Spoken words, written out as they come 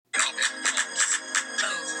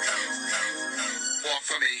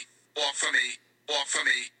for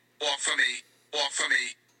me, walk for me, walk for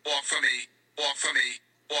me, walk for me, walk for me,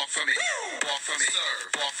 walk for me, walk for me,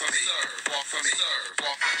 walk for me, walk for me,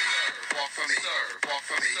 walk for me, walk for me, walk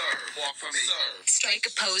for me, walk for me. Strike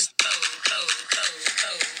a pose.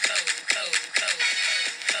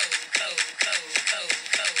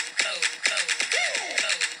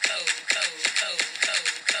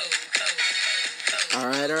 All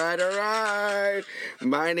right.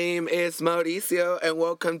 My name is Mauricio, and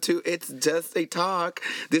welcome to It's Just a Talk.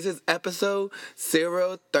 This is episode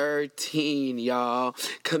 013, y'all.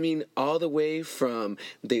 Coming all the way from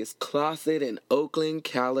this closet in Oakland,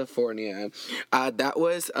 California. That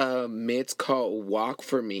was a mix called Walk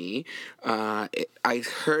For Me. I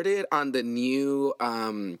heard it on the new...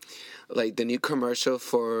 the new commercial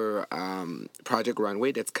for Project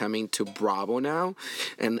Runway that's coming to Bravo now.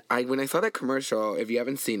 And when I saw that commercial, if you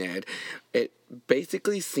haven't seen it, it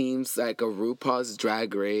basically seems like a RuPaul's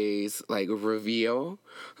Drag Race reveal.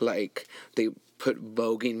 Like they put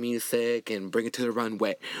voguing music and bring it to the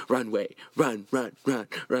runway, run.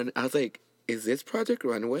 I was like, is this Project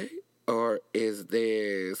Runway or is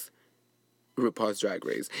this RuPaul's Drag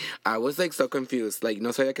Race? I was so confused.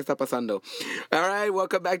 No sabía qué está pasando. All right,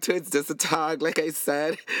 welcome back to It's Just a Talk. Like I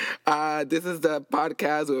said, this is the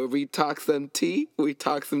podcast where we talk some tea, we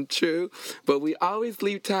talk some true, but we always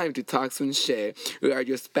leave time to talk some shit. We are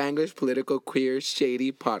your Spanglish, political, queer,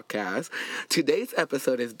 shady podcast. Today's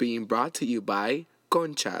episode is being brought to you by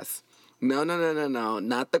Conchas. No.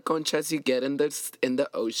 Not the conchas you get in the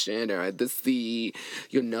ocean or at the sea.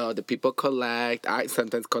 The people collect. I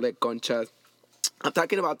sometimes collect conchas. I'm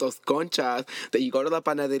talking about those conchas that you go to the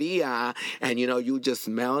panaderia and, you just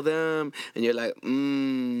smell them and you're like,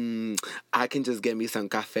 I can just get me some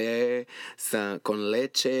café, some con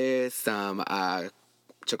leche, some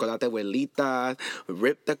chocolate abuelita,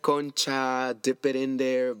 rip the concha, dip it in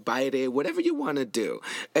there, bite it, whatever you want to do.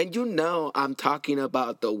 And I'm talking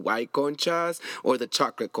about the white conchas or the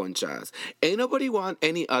chocolate conchas. Ain't nobody want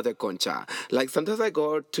any other concha. Sometimes I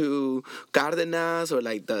go to Cardenas or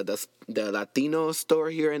the Latino store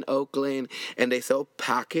here in Oakland and they sell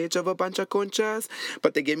package of a bunch of conchas,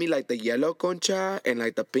 but they give me the yellow concha and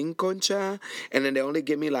the pink concha, and then they only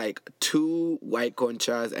give me 2 white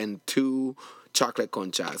conchas and 2 chocolate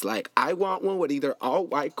conchas. I want one with either all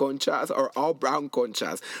white conchas or all brown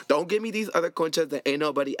conchas. Don't give me these other conchas that ain't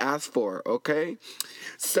nobody asked for, okay?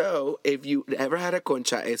 So, if you ever had a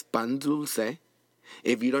concha, it's pan dulce.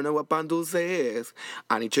 If you don't know what pan dulce is,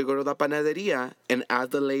 I need you to go to the panaderia and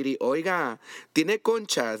ask the lady, oiga, ¿tiene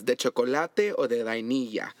conchas de chocolate o de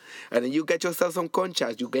vainilla? And then you get yourself some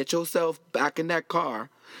conchas. You get yourself back in that car.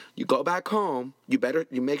 You go back home. You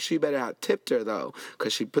make sure you better have tipped her, though,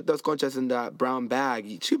 because she put those conchas in that brown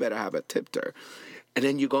bag. She better have a tipped her. And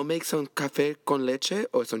then you go make some café con leche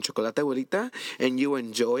or some chocolate abuelita, and you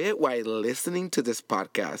enjoy it while listening to this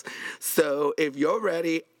podcast. So if you're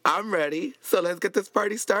ready, I'm ready. So let's get this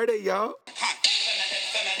party started, y'all.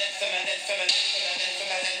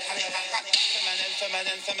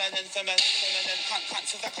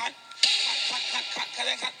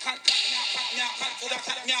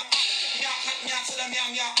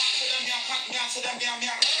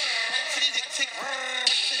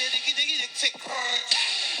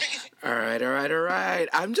 All right.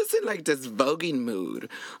 I'm just in this voguing mood.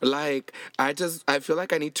 I feel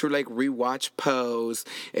like I need to rewatch Pose.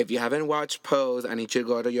 If you haven't watched Pose, I need you to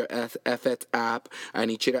go to your FX app. I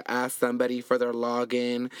need you to ask somebody for their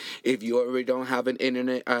login. If you already don't have an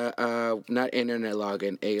internet, not internet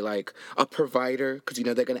login, a provider, because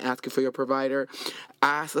they're gonna ask you for your provider.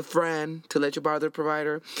 Ask a friend to let you borrow their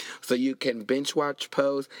provider, so you can binge watch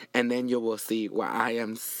Pose, and then you will see why I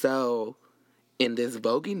am so in this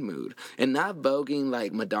voguing mood. And not voguing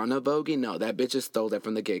like Madonna voguing. No, that bitch just stole that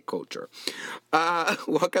from the gay culture.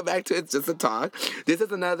 Welcome back to It's Just a Talk. This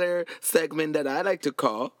is another segment that I like to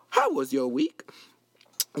call How Was Your Week?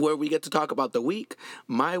 Where we get to talk about the week,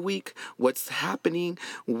 my week, what's happening,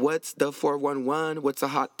 what's the 411, what's the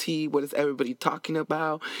hot tea, what is everybody talking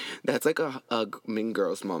about. That's a Mean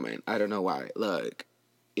Girls moment. I don't know why. Look.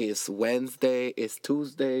 It's Wednesday, it's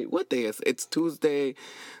Tuesday. What day is it? It's Tuesday.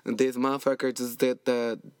 This motherfucker just did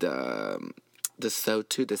the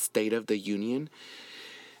SOTU, the State of the Union.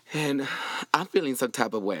 And I'm feeling some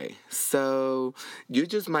type of way. So you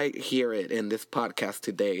just might hear it in this podcast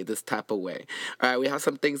today, this type of way. All right, we have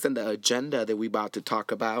some things in the agenda that we about to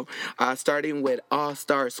talk about. Starting with All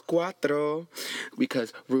Stars Cuatro,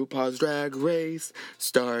 because RuPaul's Drag Race,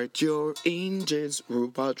 start your engines.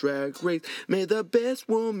 RuPaul's Drag Race, may the best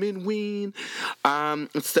woman win.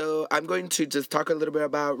 So I'm going to just talk a little bit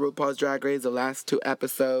about RuPaul's Drag Race, the last two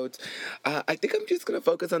episodes. I think I'm just gonna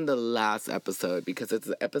focus on the last episode because it's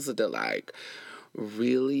the episode that like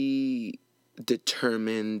really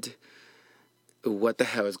determined what the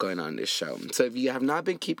hell is going on in this show. So if you have not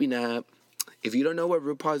been keeping up, if you don't know what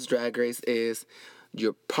RuPaul's Drag Race is,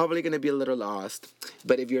 you're probably going to be a little lost.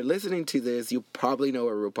 But if you're listening to this, you probably know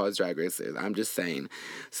what RuPaul's Drag Race is. I'm just saying.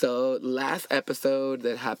 So last episode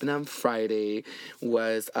that happened on Friday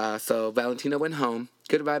was, so Valentina went home.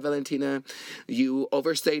 Goodbye, Valentina. You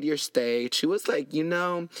overstayed your stay. She was like,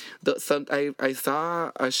 I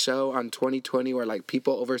saw a show on 2020 where like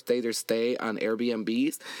people overstay their stay on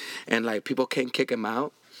Airbnbs and like people can't kick them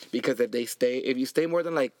out. Because if you stay more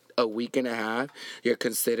than like a week and a half, you're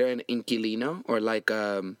considered an inquilino, or like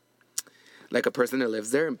a person that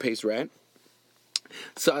lives there and pays rent.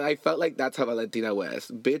 So I felt like that's how Valentina was.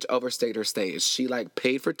 Bitch overstayed her stay. She like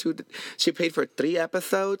paid for 3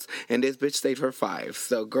 episodes, and this bitch stayed for 5.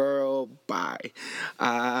 So girl, bye.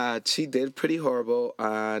 She did pretty horrible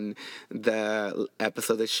on the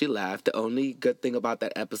episode that she left. The only good thing about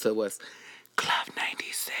that episode was Club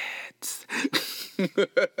 96.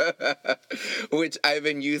 Which I've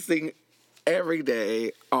been using every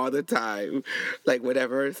day, all the time. Like,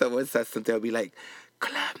 whenever someone says something, I'll be like,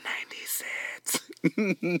 Club 96.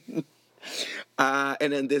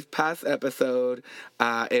 And in this past episode,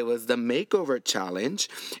 it was the makeover challenge.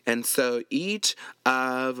 And so each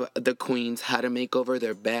of the queens had to make over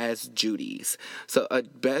their best Judys. So a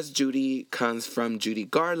best Judy comes from Judy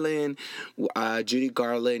Garland. Judy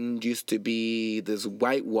Garland used to be this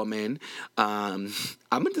white woman. I'm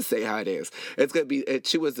going to say how it is.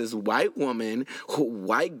 She was this white woman who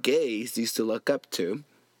white gays used to look up to.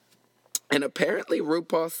 And apparently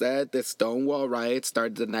RuPaul said that Stonewall Riot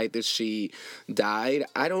started the night that she died.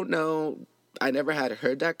 I don't know. I never had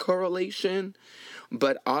heard that correlation.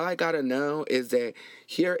 But all I gotta know is that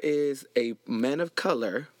here is a man of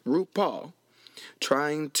color, RuPaul,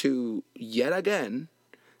 trying to yet again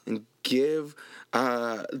give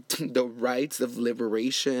the rights of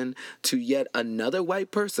liberation to yet another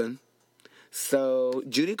white person. So,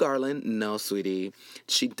 Judy Garland, no, sweetie.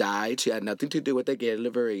 She died. She had nothing to do with the gay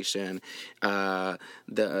liberation. The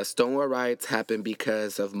Stonewall riots happened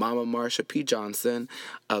because of Mama Marsha P. Johnson,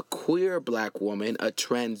 a queer black woman, a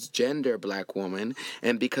transgender black woman,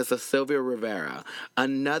 and because of Sylvia Rivera,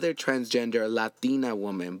 another transgender Latina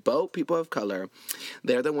woman. Both people of color.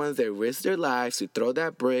 They're the ones that risk their lives to throw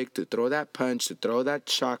that brick, to throw that punch, to throw that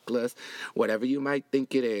chocolate, whatever you might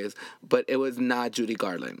think it is. But it was not Judy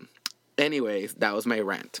Garland. Anyways, that was my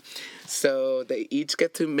rant. So they each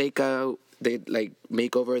get to make over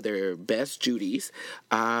their best Judys,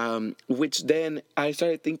 which then I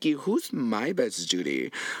started thinking, who's my best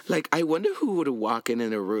Judy? Like, I wonder who would walk in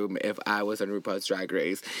a room if I was on RuPaul's Drag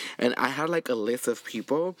Race. And I had like a list of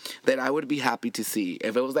people that I would be happy to see.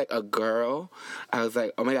 If it was like a girl, I was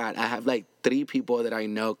like, oh my God, I have like 3 people that I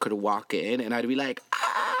know could walk in, and I'd be like,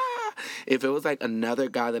 ah. If it was like another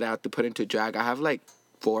guy that I have to put into drag, I have like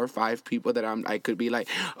 4 or 5 people that I could be like,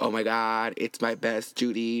 oh my God, it's my best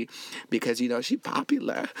Judy, because she's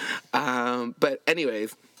popular. But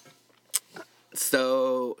anyways,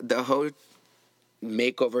 so the whole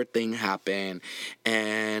makeover thing happened,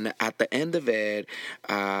 and at the end of it,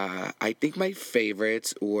 I think my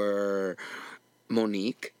favorites were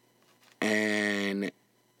Monique and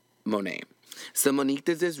Monet. So Monique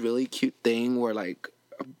did this really cute thing where like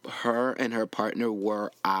her and her partner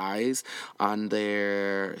wore eyes on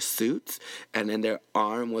their suits, and then their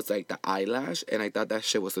arm was like the eyelash, and I thought that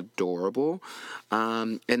shit was adorable.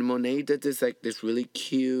 And Monet did this really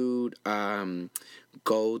cute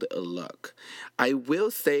gold look. I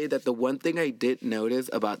will say that the one thing I did notice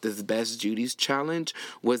about this Best Judy's challenge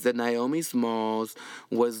was that Naomi Smalls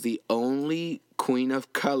was the only queen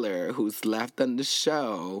of color who's left on the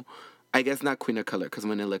show. I guess not queen of color, because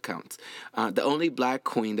Manila counts. The only black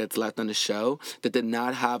queen that's left on the show that did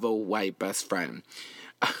not have a white best friend.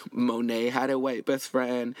 Monet had a white best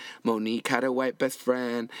friend, Monique had a white best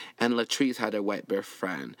friend, and Latrice had a white best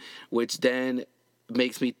friend, which then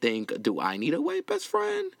makes me think, do I need a white best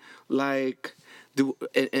friend? Like,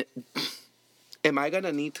 am I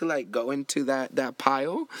gonna need to like go into that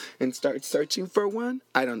pile and start searching for one?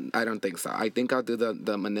 I don't think so. I think I'll do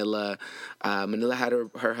the Manila. Manila had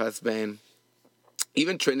her husband.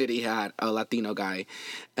 Even Trinity had a Latino guy,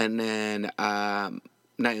 and then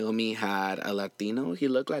Naomi had a Latino. He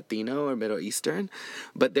looked Latino or Middle Eastern,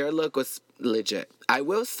 but their look was legit. I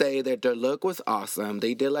will say that their look was awesome.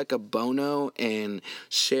 They did like a Bono and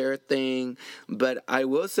Cher thing, but I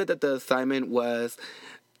will say that the assignment was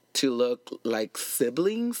to look like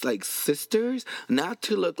siblings, like sisters, not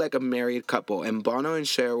to look like a married couple. And Bono and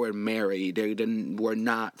Cher were married; were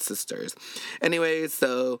not sisters. Anyway,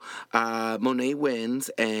 so Monet wins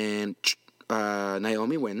and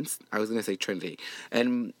Naomi wins. I was gonna say Trinity,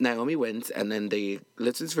 and Naomi wins, and then they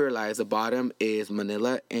let's just realize the bottom is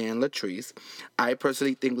Manila and Latrice. I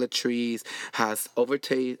personally think Latrice has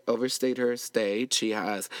overstayed her stay. She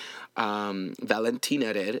has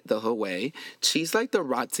Valentina did the whole way. She's like the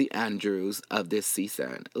Roxy Andrews of this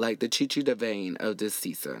season, like the Chichi DeVayne of this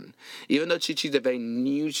season. Even though Chichi DeVayne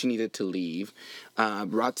knew she needed to leave,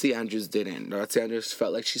 Roxy Andrews didn't. Roxy Andrews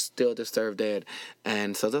felt like she still deserved it,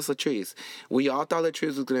 and so does Latrice. We all thought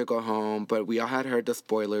Latrice was gonna go home, but we all had heard the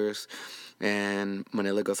spoilers, and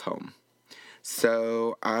Manila goes home.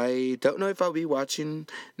 So I don't know if I'll be watching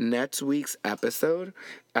next week's episode,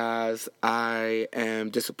 as I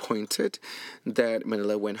am disappointed that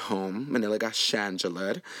Manila went home. Manila got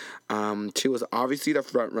Shangela. She was obviously the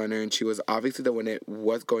front runner, and she was obviously the one that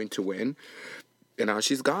was going to win, and now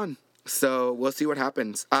she's gone. So we'll see what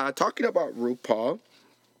happens. Talking about RuPaul.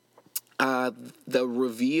 The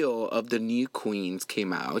reveal of the new queens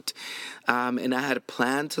came out, and I had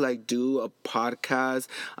planned to like do a podcast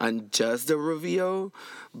on just the reveal,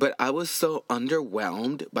 but I was so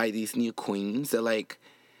underwhelmed by these new queens that like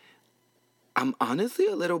I'm honestly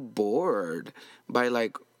a little bored by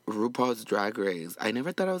like RuPaul's Drag Race. I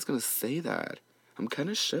never thought I was gonna say that. I'm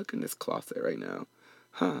kind of shook in this closet right now,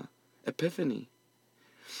 Epiphany.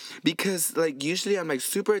 Because like usually I'm like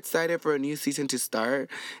super excited for a new season to start,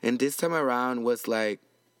 and this time around was like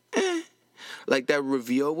like that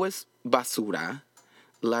reveal was basura.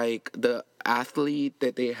 Like the athlete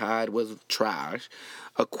that they had was trash.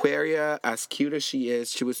 Aquaria, as cute as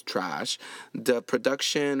she was trash. The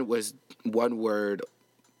production was one word,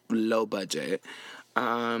 low budget.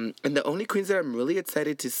 And the only queens that I'm really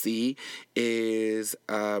excited to see is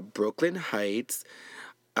Brooklyn Heights,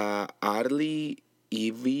 Oddly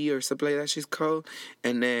Evie or something like that she's called,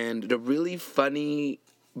 and then the really funny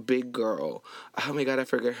big girl. Oh my god, I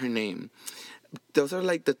forget her name. Those are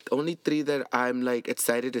like the only three that I'm like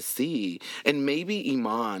excited to see, and maybe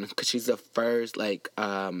Iman because she's the first like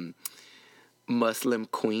Muslim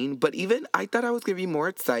queen. But even I thought I was gonna be more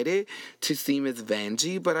excited to see Miss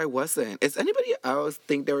Vanjie, but I wasn't. Is anybody else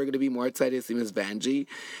think they were gonna be more excited to see Miss Vanjie?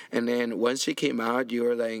 And then once she came out, you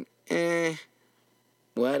were like,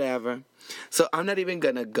 whatever. So I'm not even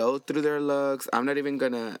gonna go through their looks. I'm not even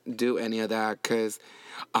gonna do any of that because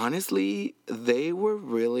honestly, they were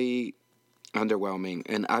really underwhelming,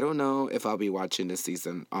 and I don't know if I'll be watching this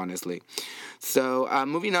season, honestly. So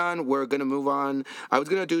moving on, we're gonna move on. I was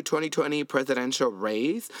gonna do 2020 presidential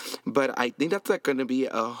race, but I think that's like gonna be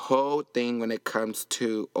a whole thing when it comes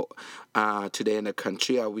to today in the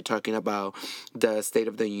country. I'll be talking about the State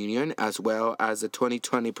of the Union as well as the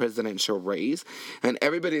 2020 presidential race, and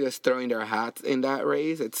everybody that's throwing their hats in that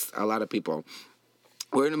race. It's a lot of people.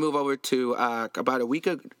 We're going to move over to about a week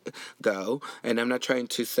ago, and I'm not trying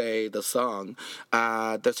to say the song.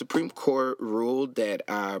 The Supreme Court ruled that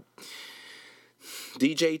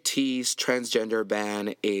DJT's transgender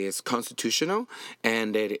ban is constitutional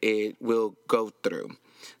and that it will go through.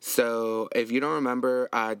 So, if you don't remember,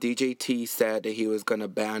 DJT said that he was going to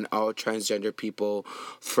ban all transgender people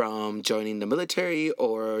from joining the military,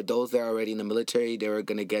 or those that are already in the military, they were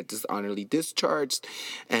going to get dishonorably discharged.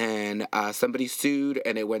 And somebody sued,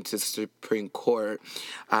 and it went to the Supreme Court.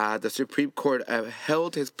 The Supreme Court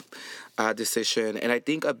upheld his decision, and I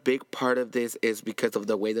think a big part of this is because of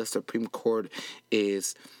the way the Supreme Court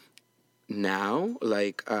is now.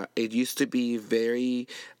 Like, it used to be very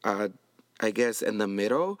I guess, in the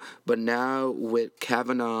middle. But now with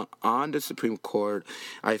Kavanaugh on the Supreme Court,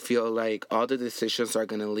 I feel like all the decisions are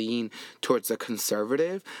going to lean towards the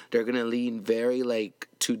conservative. They're going to lean very, like,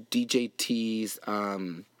 to DJT's,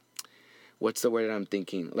 what's the word I'm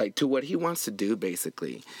thinking? Like, to what he wants to do,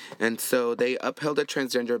 basically. And so they upheld the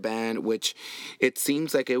transgender ban, which it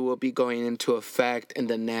seems like it will be going into effect in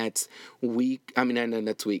the next week. I mean, not in the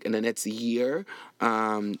next week, in the next year.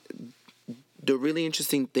 The really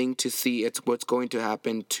interesting thing to see is what's going to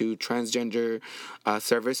happen to transgender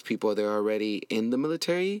service people that are already in the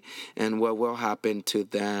military, and what will happen to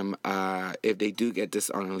them if they do get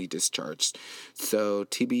dishonorably discharged. So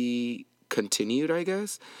to be continued, I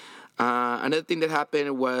guess. Another thing that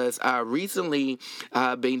happened was recently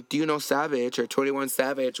 21 Savage or 21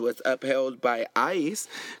 Savage was upheld by ICE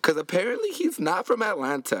because apparently he's not from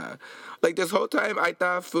Atlanta. Like this whole time I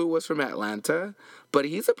thought Fu was from Atlanta, but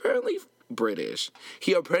he's apparently British.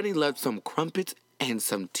 He apparently loves some crumpets and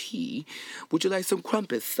some tea. Would you like some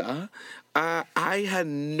crumpets, sir? I had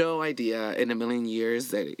no idea in a million years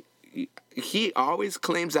that he always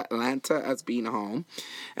claims Atlanta as being home.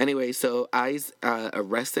 Anyway, so ICE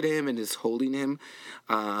arrested him and is holding him,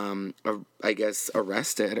 I guess,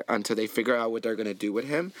 arrested until they figure out what they're going to do with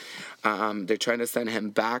him. They're trying to send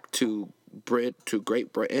him back to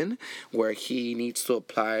Great Britain, where he needs to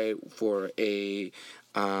apply for a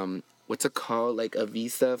what's it called, like a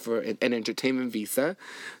visa, for an entertainment visa,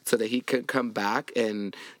 so that he could come back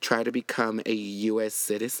and try to become a U.S.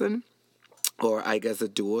 citizen, or I guess a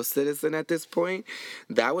dual citizen at this point.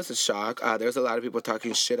 That was a shock. There's a lot of people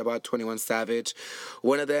talking shit about 21 Savage.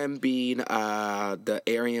 One of them being the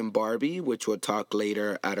Aryan Barbie, which we'll talk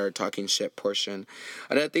later at our talking shit portion.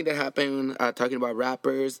 Another thing that happened, talking about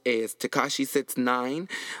rappers, is Tekashi 6ix9ine.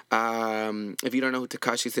 If you don't know who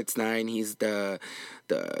Tekashi 6ix9ine, he's the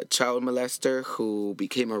child molester who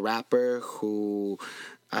became a rapper, who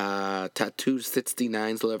tattooed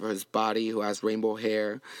 69s all over his body, who has rainbow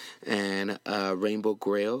hair and a rainbow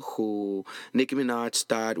grill, who Nicki Minaj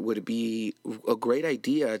thought would be a great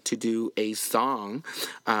idea to do a song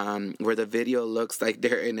where the video looks like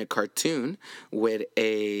they're in a cartoon with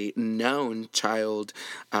a known child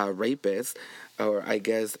rapist, or I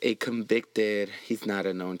guess a convicted, he's not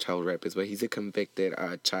a known child rapist, but he's a convicted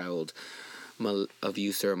child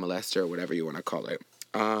abuser or molester, or whatever you want to call it.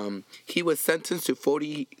 He was sentenced to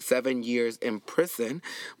 47 years in prison,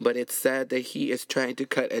 but it's said that he is trying to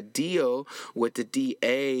cut a deal with the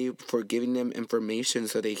DA for giving them information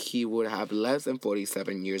so that he would have less than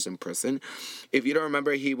 47 years in prison. If you don't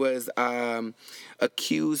remember, he was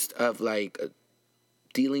accused of like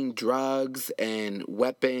dealing drugs and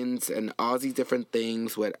weapons and all these different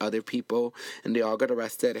things with other people, and they all got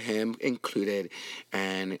arrested, him included,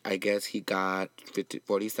 and I guess he got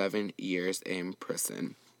 47 years in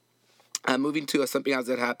prison. Moving to something else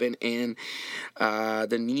that happened in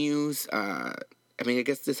the news. I mean, I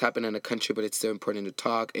guess this happened in a country, but it's still important to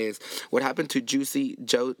talk, is what happened to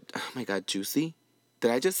oh my God, Juicy? Did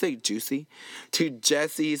I just say Juicy? To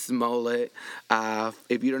Jussie Smollett.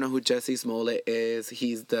 If you don't know who Jussie Smollett is,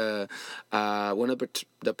 he's the one of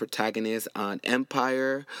the protagonists on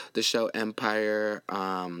Empire, the show Empire,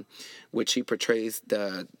 which he portrays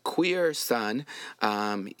the queer son.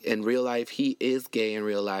 In real life, he is gay in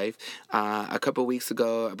real life. A couple weeks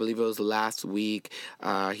ago, I believe it was last week,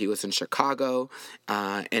 he was in Chicago,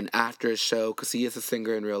 and after a show, because he is a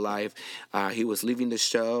singer in real life, he was leaving the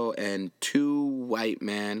show, and two white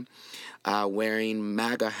men wearing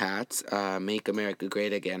MAGA hats, Make America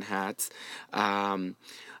Great Again hats,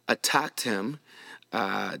 attacked him,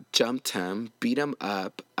 jumped him, beat him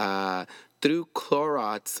up, threw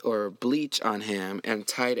Clorox or bleach on him, and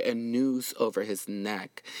tied a noose over his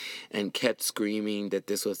neck, and kept screaming that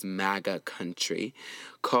this was MAGA country.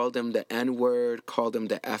 Called him the N-word, called him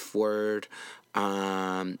the F-word.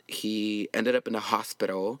 He ended up in a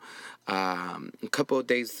hospital. A couple of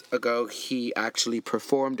days ago, he actually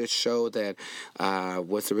performed a show that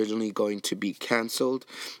was originally going to be canceled.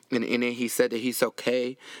 And in it, he said that he's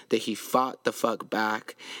okay, that he fought the fuck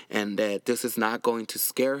back, and that this is not going to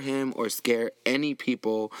scare him or scare any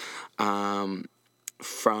people from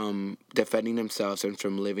defending themselves and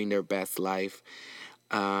from living their best life.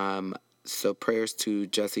 So prayers to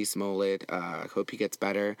Jussie Smollett. Hope he gets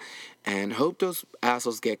better, and hope those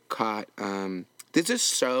assholes get caught. This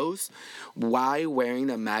just shows why wearing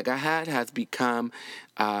a MAGA hat has become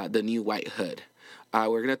the new white hood.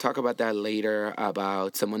 We're going to talk about that later,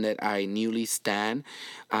 about someone that I newly stan.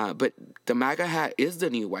 But the MAGA hat is the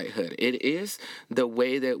new white hood. It is the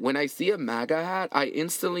way that when I see a MAGA hat, I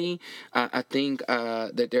instantly I think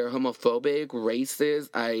that they're homophobic, racist.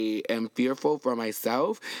 I am fearful for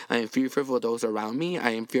myself. I am fearful for those around me.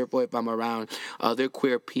 I am fearful if I'm around other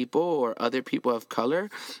queer people or other people of color,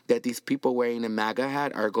 that these people wearing a MAGA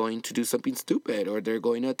hat are going to do something stupid or they're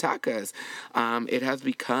going to attack us. It has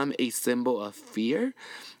become a symbol of fear.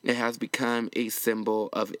 It has become a symbol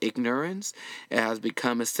of ignorance. It has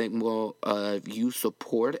become a symbol of you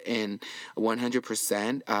support and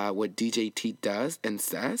 100% what DJT does and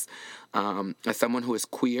says. As someone who is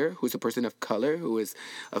queer, who's a person of color, who is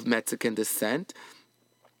of Mexican descent,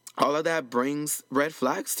 all of that brings red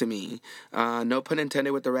flags to me. No pun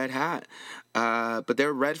intended with the red hat. But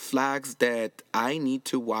they're red flags that I need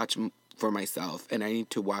to watch for myself, and I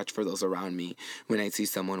need to watch for those around me when I see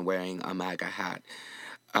someone wearing a MAGA hat.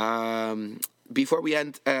 Before we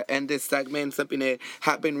end this segment, something that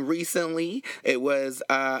happened recently, it was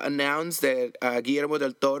announced that Guillermo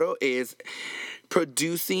del Toro is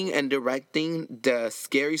producing and directing the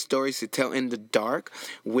Scary Stories to Tell in the Dark,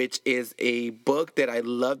 which is a book that I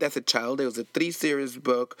loved as a child. It was a 3-series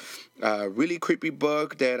book, really creepy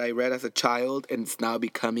book that I read as a child, and it's now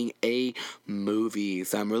becoming a movie.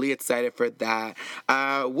 So I'm really excited for that.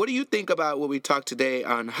 What do you think about what we talked today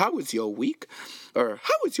on How Was Your Week? Or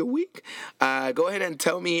how was your week? Go ahead and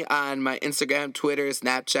tell me on my Instagram, Twitter,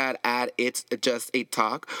 Snapchat at It's Just a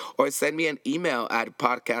Talk, or send me an email at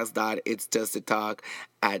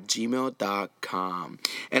podcast.itsjustatalk@gmail.com.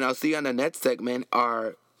 And I'll see you on the next segment,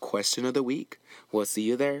 our question of the week. We'll see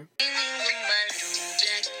you there.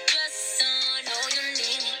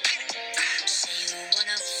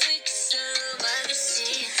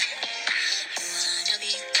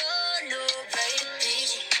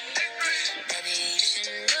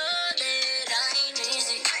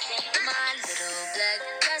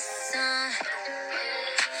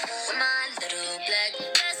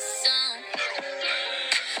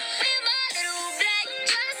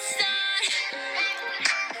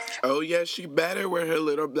 Oh, yes, she better wear her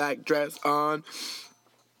little black dress on.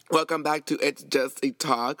 Welcome back to It's Just a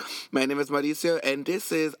Talk. My name is Mauricio, and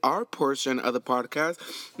this is our portion of the podcast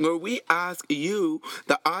where we ask you,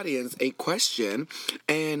 the audience, a question,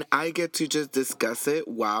 and I get to just discuss it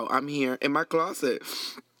while I'm here in my closet.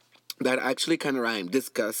 That actually kind of rhymed.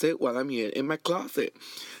 Discuss it while I'm here in my closet.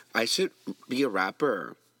 I should be a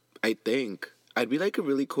rapper, I think. I'd be like a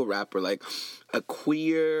really cool rapper, like a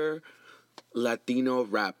queer Latino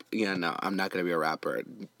rap. Yeah, no, I'm not going to be a rapper.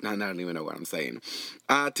 I don't even know what I'm saying.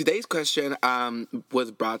 Today's question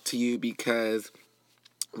was brought to you because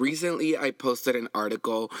recently I posted an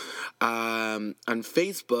article on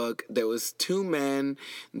Facebook. There was 2 men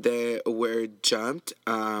that were jumped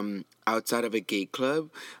outside of a gay club.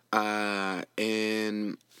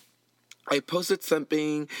 And I posted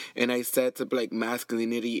something and I said something like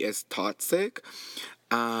masculinity is toxic.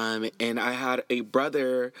 And I had a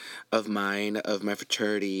brother of mine, of my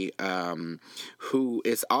fraternity, who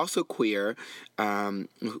is also queer,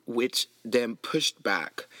 which then pushed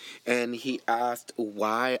back. And he asked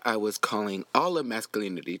why I was calling all of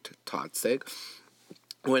masculinity toxic,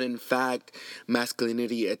 when in fact,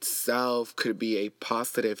 masculinity itself could be a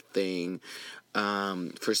positive thing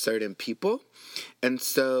for certain people. And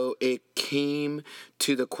so it came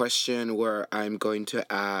to the question where I'm going to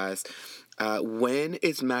ask, when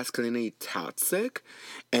is masculinity toxic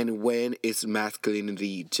and when is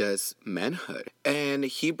masculinity just manhood? And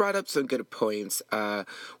he brought up some good points. One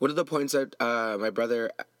of the points that my brother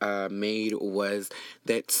made was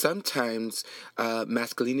that sometimes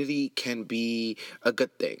masculinity can be a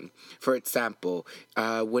good thing. For example,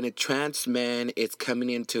 when a trans man is coming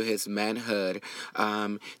into his manhood,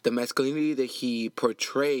 the masculinity that he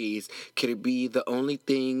portrays could be the only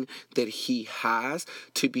thing that he has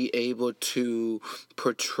to be able to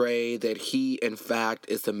portray that he, in fact,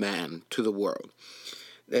 is a man to the world.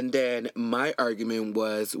 And then my argument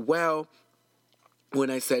was, well, when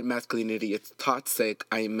I said masculinity is toxic,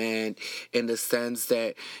 I meant in the sense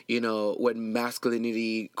that, when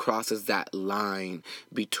masculinity crosses that line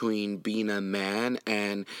between being a man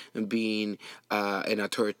and being an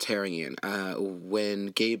authoritarian, when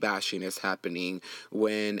gay bashing is happening,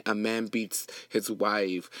 when a man beats his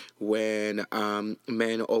wife, when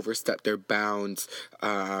men overstep their bounds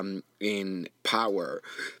in power.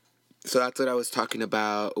 So that's what I was talking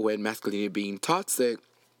about when masculinity being toxic.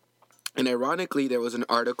 And ironically, there was an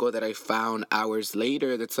article that I found hours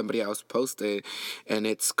later that somebody else posted, and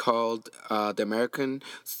it's called The American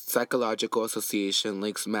Psychological Association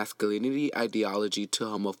Links Masculinity Ideology to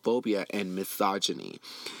Homophobia and Misogyny.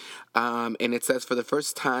 And it says, for the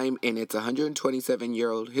first time in its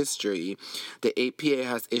 127-year-old history, the APA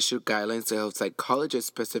has issued guidelines to help psychologists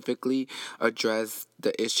specifically address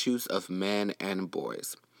the issues of men and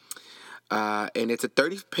boys. And it's a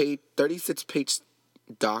 36-page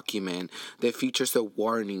document that features a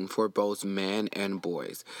warning for both men and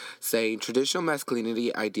boys, saying traditional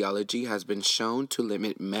masculinity ideology has been shown to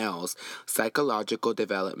limit males' psychological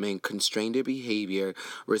development, constrain their behavior,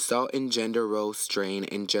 result in gender role strain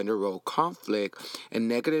and gender role conflict, and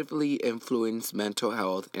negatively influence mental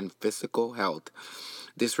health and physical health.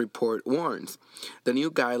 This report warns, the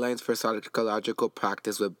new guidelines for psychological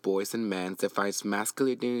practice with boys and men defines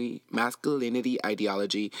masculinity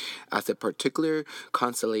ideology as a particular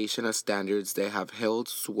constellation of standards that have held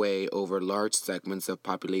sway over large segments of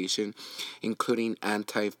population, including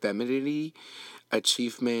anti-femininity,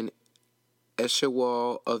 achievement,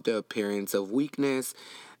 eschewal of the appearance of weakness,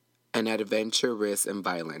 and adventure, risk, and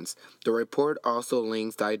violence. The report also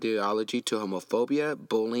links the ideology to homophobia,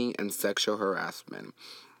 bullying, and sexual harassment.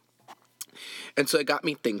 And so it got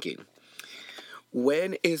me thinking,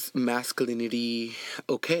 when is masculinity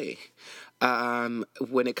okay?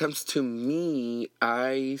 When it comes to me,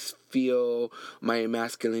 I feel my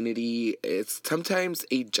masculinity is sometimes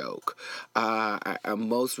a joke.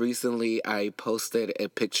 Most recently, I posted a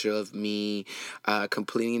picture of me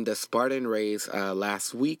completing the Spartan race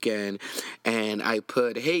last weekend, and I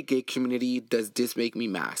put, "Hey, gay community, does this make me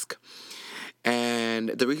mask?" And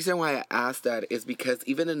the reason why I asked that is because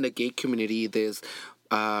even in the gay community, there's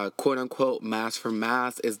quote unquote mask for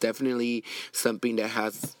mask is definitely something that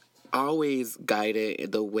has always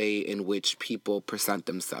guided the way in which people present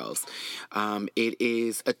themselves. It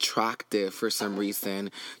is attractive for some reason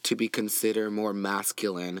to be considered more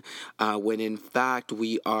masculine when in fact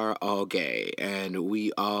we are all gay and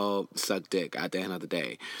we all suck dick at the end of the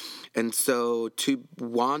day. And so to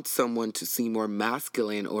want someone to seem more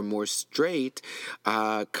masculine or more straight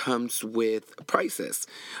comes with prices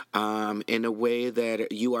in a way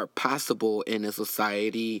that you are passable in a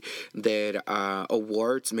society that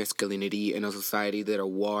awards masculinity, in a society that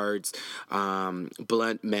awards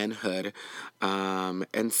blunt manhood.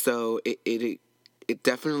 And so it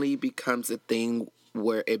definitely becomes a thing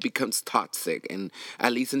where it becomes toxic, and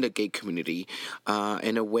at least in the gay community,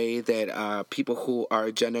 in a way that people who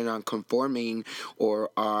are gender nonconforming or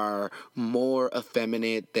are more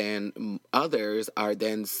effeminate than others are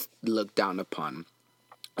then looked down upon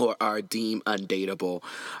or are deemed undateable.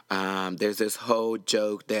 There's this whole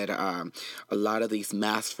joke that a lot of these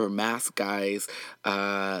mask for mask guys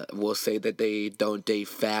will say that they don't date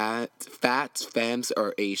fats, femmes,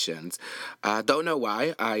 or Asians. Don't know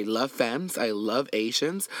why. I love femmes. I love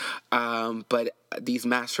Asians. But these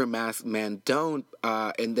mask for mask men don't.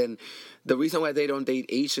 And then the reason why they don't date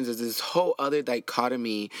Asians is this whole other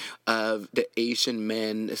dichotomy of the Asian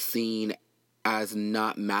men seen as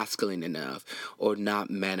not masculine enough or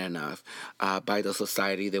not man enough by the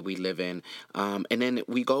society that we live in. And then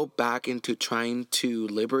we go back into trying to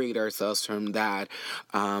liberate ourselves from that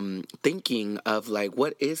thinking of like,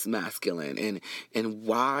 what is masculine and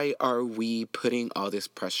why are we putting all this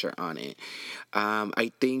pressure on it?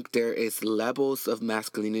 I think there is levels of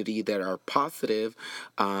masculinity that are positive.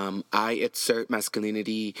 I assert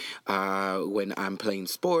masculinity when I'm playing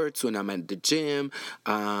sports, when I'm at the gym,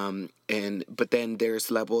 but then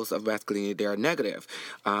there's levels of masculinity that are negative.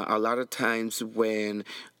 A lot of times when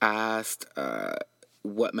asked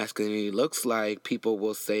what masculinity looks like, people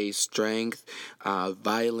will say strength,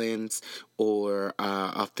 violence, or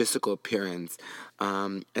a physical appearance.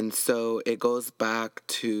 And so it goes back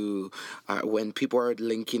to when people are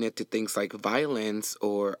linking it to things like violence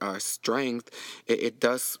or strength, it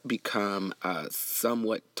does become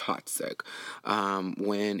somewhat toxic.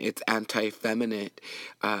 When it's anti-feminine,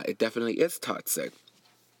 it definitely is toxic.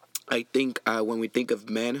 I think when we think of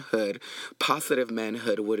manhood, positive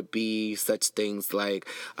manhood would be such things like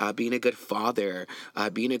being a good father,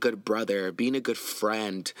 being a good brother, being a good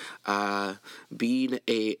friend, being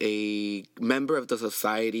a member of the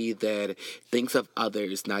society that thinks of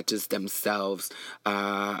others, not just themselves.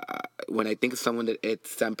 When I think of someone that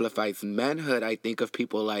exemplifies manhood, I think of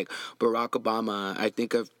people like Barack Obama. I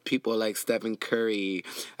think of people like Stephen Curry.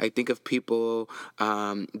 I think of people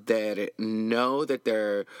that know that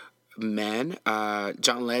they're men,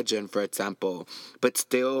 John Legend, for example, but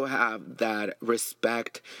still have that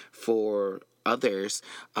respect for others,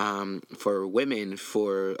 for women,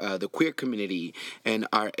 for the queer community, and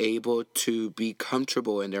are able to be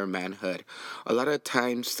comfortable in their manhood. A lot of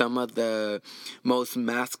times, some of the most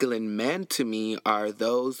masculine men to me are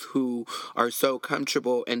those who are so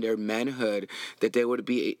comfortable in their manhood that they would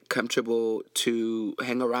be comfortable to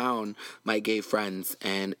hang around my gay friends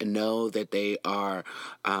and know that they are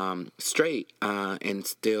straight and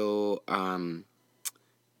still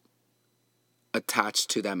attached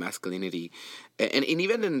to that masculinity. And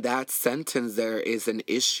even in that sentence, there is an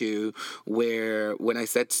issue where when I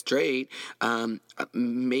said straight,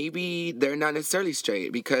 maybe they're not necessarily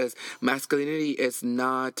straight because masculinity is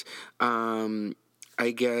not,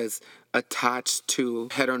 I guess, attached to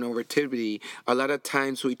heteronormativity. A lot of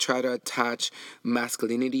times we try to attach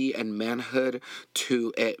masculinity and manhood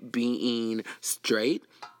to it being straight.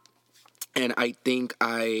 And I think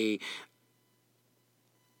I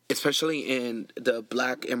especially in the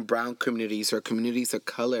black and brown communities or communities of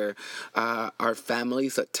color, our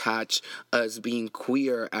families attach us being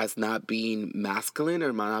queer as not being masculine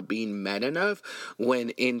or not being man enough, when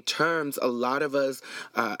in terms, a lot of us,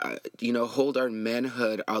 hold our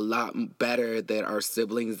manhood a lot better than our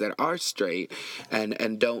siblings that are straight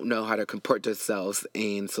and don't know how to comport themselves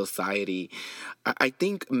in society. I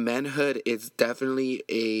think manhood is definitely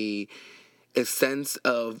a sense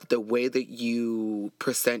of the way that you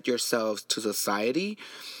present yourselves to society,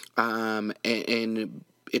 and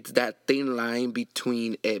it's that thin line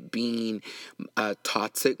between it being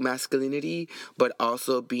toxic masculinity, but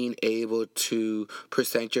also being able to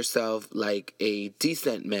present yourself like a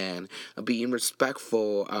decent man, being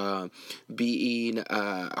respectful, being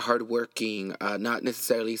hardworking, not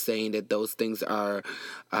necessarily saying that those things are,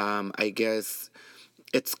 I guess,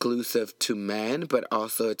 exclusive to men, but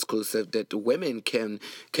also exclusive that women can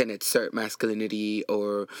assert masculinity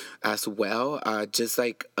or as well, just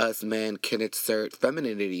like us men can assert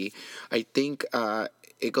femininity. I think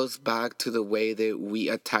it goes back to the way that we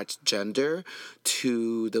attach gender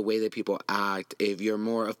to the way that people act. If you're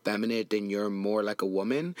more effeminate, then you're more like a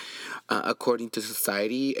woman, according to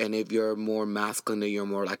society, and if you're more masculine, then you're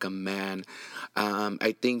more like a man.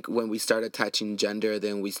 I think when we start attaching gender,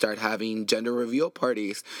 then we start having gender reveal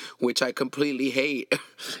parties, which I completely hate. I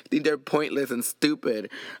think they're pointless and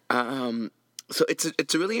stupid. So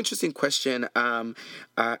it's a really interesting question.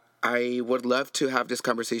 I would love to have this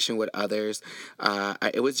conversation with others.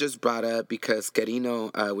 It was just brought up because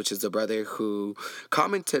Carino, which is the brother who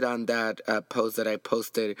commented on that post that I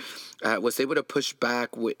posted, was able to push back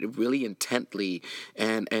really intently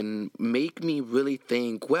and make me really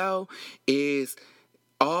think, well, is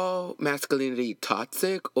all masculinity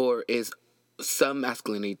toxic, or is some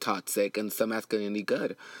masculinity toxic and some masculinity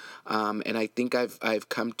good? And I think I've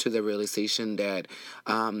come to the realization that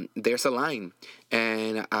there's a line,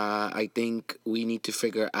 and I think we need to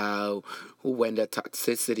figure out when the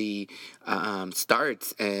toxicity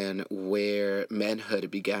starts and where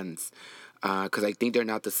manhood begins, because I think they're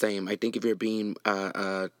not the same. I think if you're being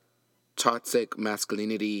toxic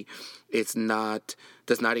masculinity, does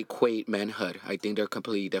not equate manhood. I think they're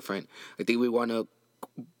completely different. I think we want to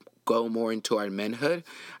go more into our manhood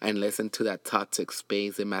and listen to that toxic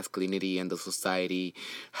space that masculinity and the society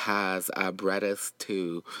has bred us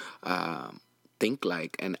to think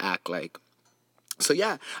like and act like. So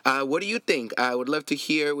yeah, what do you think? I would love to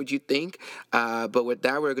hear what you think. But with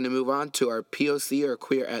that, we're going to move on to our POC or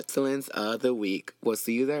Queer Excellence of the Week. We'll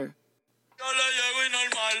see you there. Yo le llego y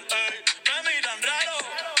normal, ey. Me miran raro,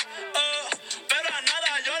 pero a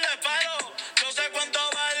nada yo le paro. Yo sé cuánto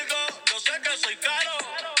valgo, yo sé que soy caro,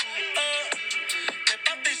 que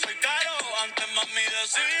pa' ti soy caro. Antes mami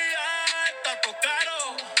decía, está todo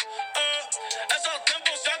caro, esos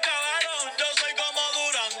tiempos se acabaron. Yo soy como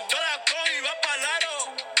Durán, yo la cojo y va pa'l aro.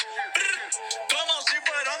 Como si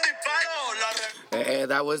fuera un disparo.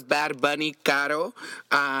 That was Bad Bunny Caro,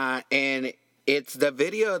 and it's the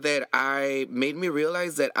video that I made me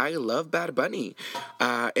realize that I love Bad Bunny.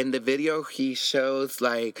 In the video, he shows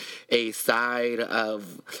like a side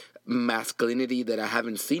of masculinity that I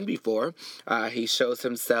haven't seen before. He shows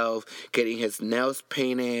himself getting his nails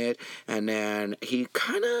painted, and then he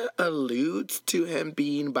kind of alludes to him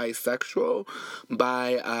being bisexual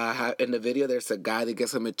by in the video there's a guy that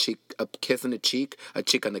gives him a kiss on the cheek, a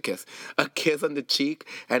kiss on the cheek,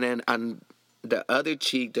 and then on the other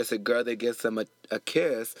cheek there's a girl that gives him a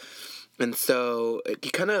kiss. And so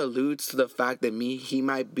he kind of alludes to the fact that he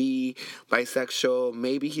might be bisexual.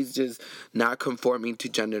 Maybe he's just not conforming to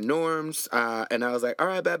gender norms. And I was like, all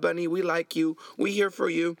right, Bad Bunny, we like you. We here for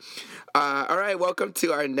you. All right, welcome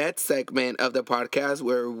to our next segment of the podcast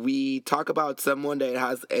where we talk about someone that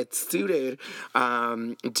has exuded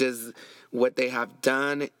just what they have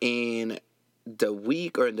done in the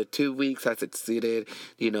week or in the 2 weeks, has exceeded,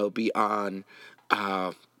 beyond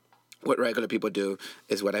what regular people do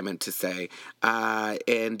is what I meant to say.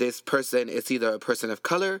 And this person is either a person of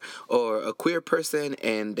color or a queer person,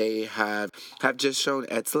 and they have just shown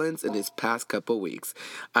excellence in this past couple weeks.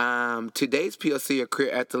 Today's POC or Queer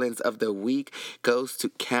Excellence of the Week goes to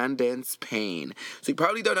Candace Payne. So you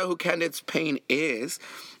probably don't know who Candace Payne is.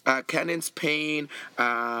 Candace Payne,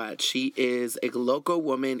 she is a local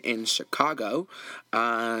woman in Chicago.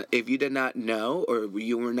 If you did not know or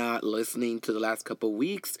you were not listening to the last couple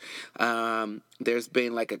weeks, there's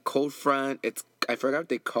been like a cold front. I forgot what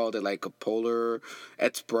they called it, like a polar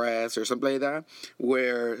express or something like that,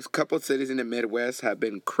 where a couple cities in the Midwest have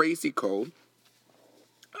been crazy cold.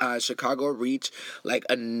 Chicago reached like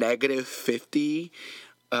a negative 50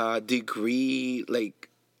 degree, like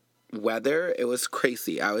weather, it was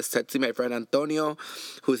crazy. I was texting my friend Antonio,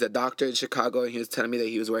 who's a doctor in Chicago, and he was telling me that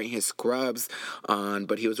he was wearing his scrubs on,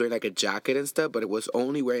 but he was wearing like a jacket and stuff, but it was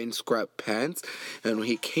only wearing scrub pants. And when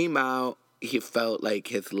he came out, he felt like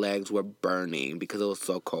his legs were burning because it was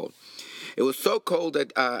so cold. It was so cold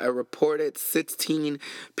that a reported 16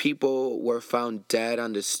 people were found dead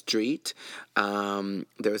on the street. There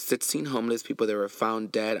were 16 homeless people that were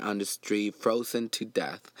found dead on the street, frozen to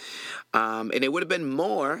death. And it would have been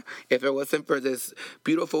more if it wasn't for this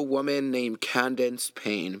beautiful woman named Candace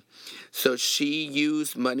Payne. So she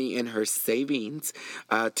used money in her savings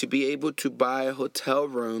to be able to buy hotel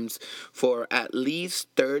rooms for at least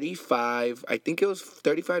 35, I think it was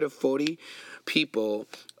 35 to 40 people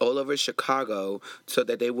all over Chicago so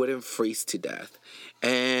that they wouldn't freeze to death.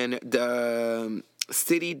 And the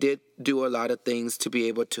city did do a lot of things to be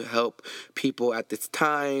able to help people at this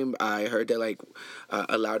time. I heard they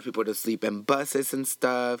allowed people to sleep in buses and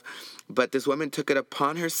stuff. But this woman took it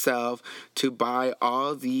upon herself to buy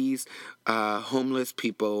all these homeless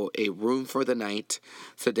people a room for the night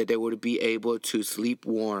so that they would be able to sleep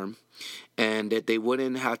warm and that they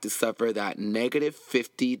wouldn't have to suffer that negative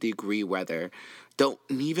 50-degree weather. Don't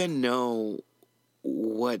even know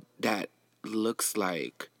what that looks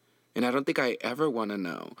like. And I don't think I ever want to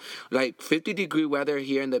know. Like, 50-degree weather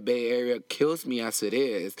here in the Bay Area kills me as it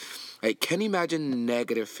is. Like, can you imagine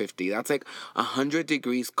negative 50? That's like 100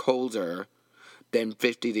 degrees colder than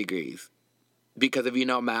 50 degrees. Because if you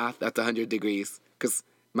know math, that's 100 degrees. Because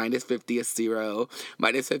minus 50 is 0.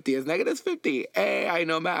 Minus 50 is negative 50. Hey, I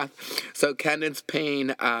know math. So Candace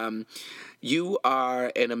Payne, you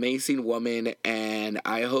are an amazing woman, and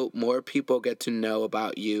I hope more people get to know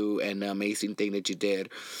about you and the amazing thing that you did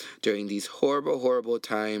during these horrible, horrible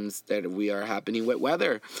times that we are happening with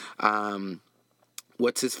weather.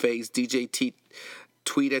 What's his face? DJ T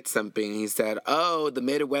tweeted something. He said, "Oh, the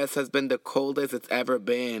Midwest has been the coldest it's ever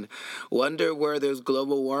been. Wonder where this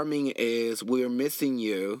global warming is. We're missing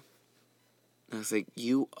you." I was like,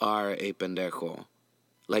 you are a pendejo.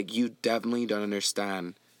 Like, you definitely don't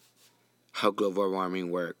understand how global warming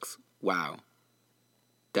works. Wow.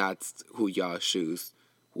 That's who y'all choose.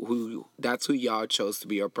 That's who y'all chose to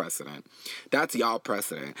be your president. That's y'all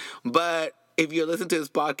president. But if you listen to this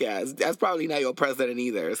podcast, that's probably not your president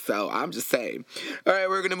either. So I'm just saying. All right,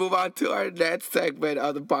 we're going to move on to our next segment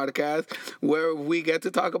of the podcast where we get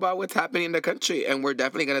to talk about what's happening in the country. And we're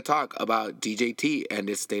definitely going to talk about DJT and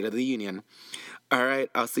his State of the Union. All right,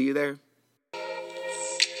 I'll see you there. I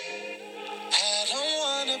don't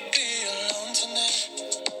wanna be alone tonight.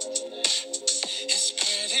 It's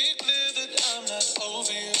pretty clear that I'm not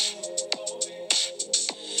over you.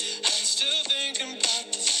 I'm still thinking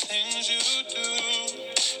about the things you do.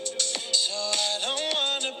 So I don't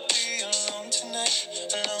wanna be alone tonight,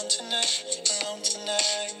 alone tonight, alone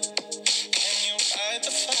tonight. Can you fight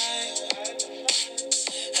the fight?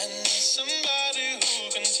 I need somebody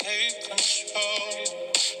who can take control.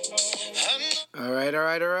 All right.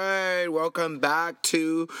 Welcome back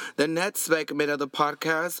to the next segment of the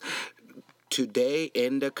podcast. Today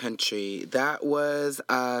in the Country. That was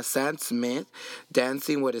Sam Smith,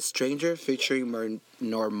 Dancing with a Stranger, featuring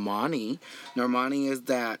Normani. Normani is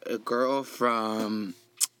that a girl from...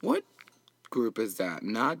 What group is that?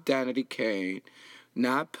 Not Danity Kane.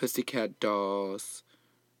 Not Pussycat Dolls.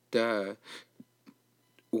 The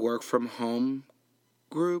Work From Home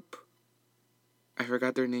group. I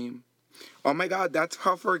forgot their name. Oh my god, that's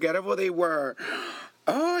how forgettable they were.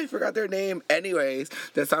 Oh, I forgot their name. Anyways,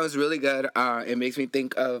 that sounds really good. It makes me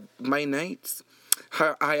think of my nights.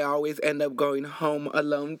 How I always end up going home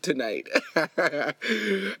alone tonight.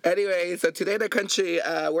 Anyway, so today in the country,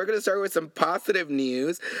 we're going to start with some positive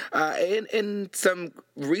news. In some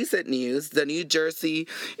recent news, the New Jersey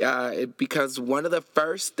becomes one of the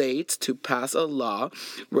first states to pass a law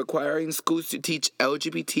requiring schools to teach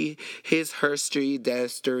LGBT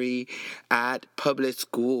history at public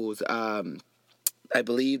schools. I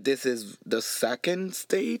believe this is the second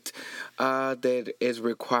state that is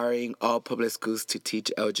requiring all public schools to teach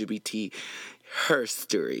LGBT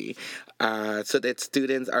history so that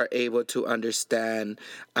students are able to understand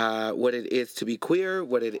what it is to be queer,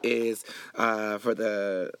 what it is for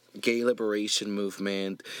the gay liberation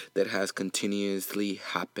movement that has continuously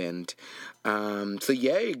happened. So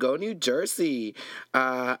yay, go New Jersey.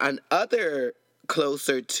 And other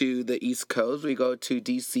closer to the East Coast, we go to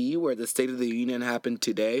D.C., where the State of the Union happened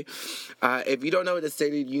today. If you don't know what the State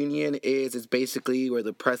of the Union is, it's basically where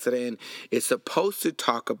the president is supposed to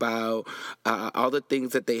talk about all the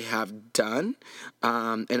things that they have done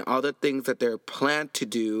and all the things that they're planned to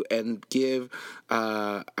do, and give,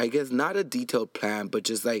 I guess, not a detailed plan, but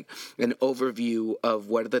just like an overview of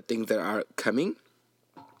what are the things that are coming.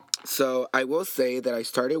 So I will say that I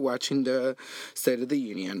started watching the State of the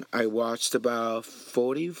Union. I watched about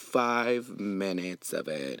 45 minutes of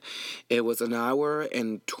it. It was an hour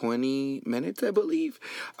and 20 minutes, I believe.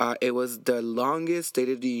 It was the longest State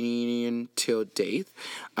of the Union till date.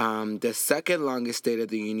 The second longest State of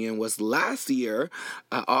the Union was last year,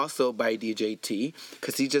 also by DJT,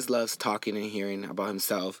 because he just loves talking and hearing about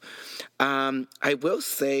himself. I will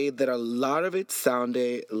say that a lot of it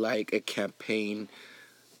sounded like a campaign,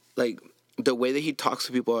 like the way that he talks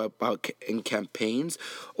to people about in campaigns,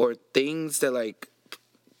 or things that like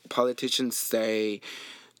politicians say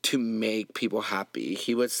to make people happy.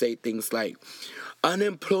 He would say things like,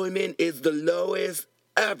 unemployment is the lowest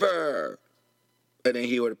ever, and then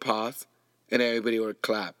he would pause and everybody would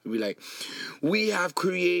clap. He'd be like, we have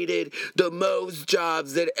created the most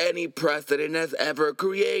jobs that any president has ever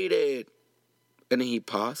created, and then he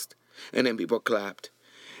paused and then people clapped,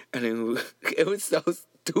 and then it was so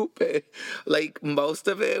stupid. Like, most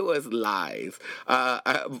of it was lies.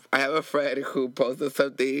 I have a friend who posted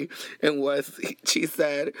something, and she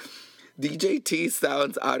said, DJT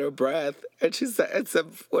sounds out of breath. And she said, and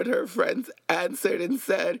some when her friends answered and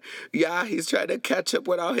said, yeah, he's trying to catch up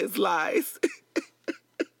with all his lies.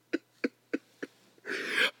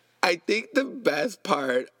 I think the best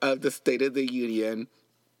part of the State of the Union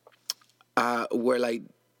were like,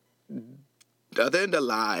 other than the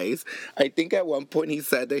lies, I think at one point he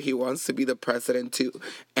said that he wants to be the president to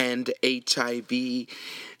end HIV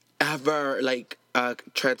ever, like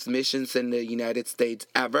transmissions in the United States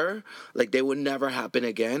ever. Like, they would never happen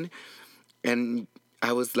again. And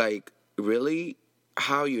I was like, really?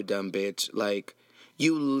 How, you dumb bitch? Like,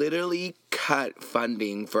 you literally cut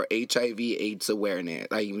funding for HIV/AIDS awareness.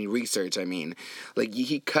 Research, Like,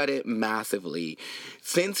 he cut it massively.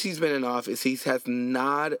 Since he's been in office, he has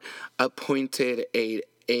not appointed a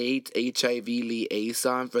AIDS HIV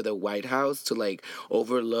liaison for the White House to, like,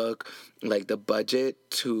 overlook, like, the budget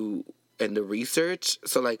and the research.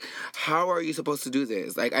 So, like, how are you supposed to do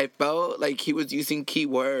this? Like, I felt like he was using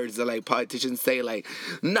keywords that, like, politicians say, like,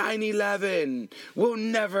 9/11 will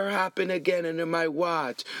never happen again under my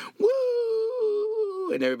watch. Woo!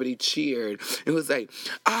 And everybody cheered. It was like,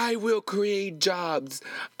 I will create jobs.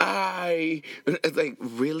 It's like,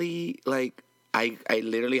 really? Like, I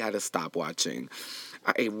literally had to stop watching.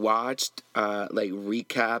 I watched like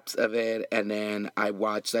recaps of it, and then I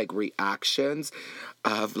watched like reactions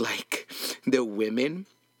of like the women.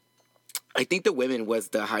 I think the women was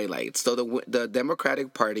the highlight. So the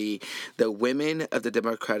Democratic Party, the women of the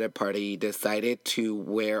Democratic Party decided to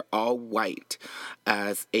wear all white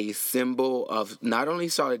as a symbol of not only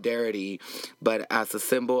solidarity, but as a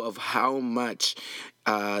symbol of how much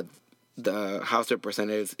the House of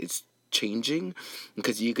Representatives is changing,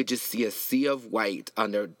 because you could just see a sea of white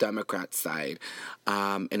on the Democrat side,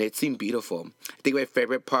 and it seemed beautiful. I think my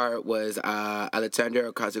favorite part was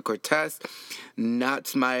Alexandria Ocasio-Cortez not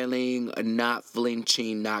smiling, not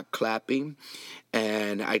flinching, not clapping,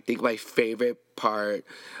 and I think my favorite part,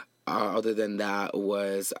 other than that,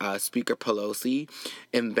 was Speaker Pelosi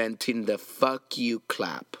inventing the fuck you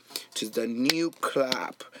clap, which is the new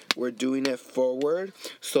clap. We're doing it forward.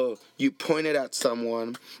 So you point it at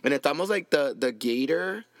someone, and it's almost like the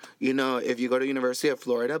gator, if you go to University of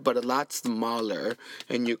Florida, but a lot smaller,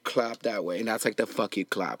 and you clap that way, and that's like the fuck you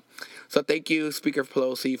clap. So thank you, Speaker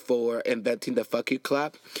Pelosi, for inventing the fuck you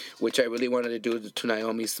clap, which I really wanted to do to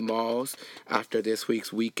Naomi Smalls after this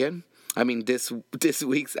week's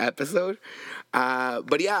episode.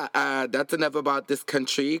 But yeah, that's enough about this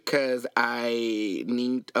country, because I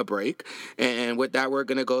need a break. And with that, we're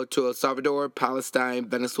going to go to El Salvador, Palestine,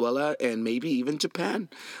 Venezuela, and maybe even Japan.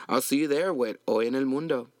 I'll see you there with Hoy en el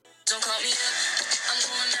Mundo. Don't call me up. I'm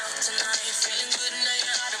going out tonight. Feeling good now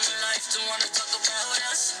you're out of my life. Don't want to talk about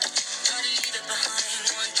us. Try to leave it behind.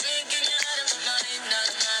 One drink and you're out of my mind. Not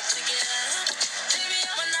enough to get up. Baby,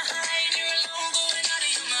 I'm on the high and you're alone, going out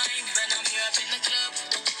of your mind. But I'm here up in the club,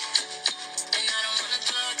 and I don't want to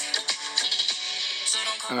talk. So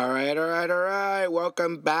don't call All right.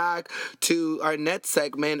 Welcome back to our next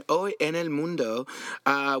segment, Hoy en el Mundo.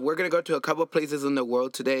 We're going to go to a couple places in the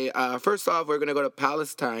world today. First off, we're going to go to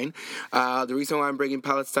Palestine. The reason why I'm bringing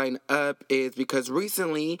Palestine up is because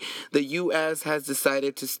recently the U.S. has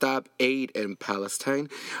decided to stop aid in Palestine.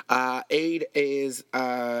 Aid is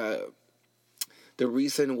the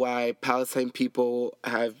reason why Palestine people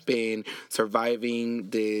have been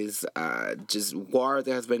surviving this just war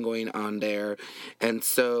that has been going on there. And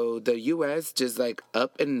so the U.S. just like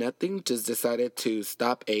up and nothing just decided to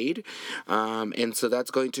stop aid. And so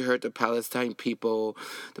that's going to hurt the Palestine people,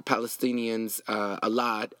 the Palestinians a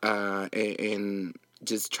lot in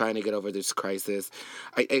just trying to get over this crisis.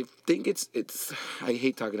 I think it's I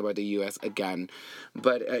hate talking about the U.S. again,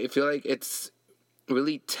 but I feel like it's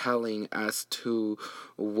really telling as to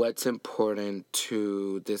what's important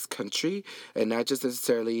to this country, and not just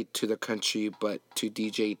necessarily to the country, but to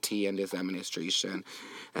DJT and this administration,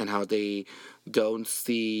 and how they don't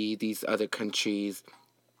see these other countries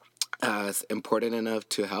as important enough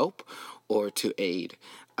to help or to aid.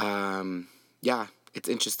 Yeah, it's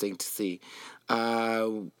interesting to see.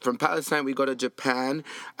 From Palestine, we go to Japan.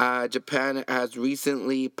 Japan has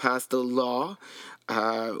recently passed a law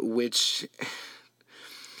which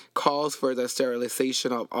calls for the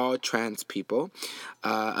sterilization of all trans people.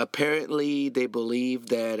 Apparently, they believe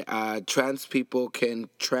that trans people can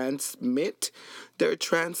transmit their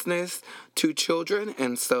transness to children,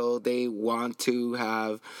 and so they want to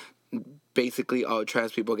have basically all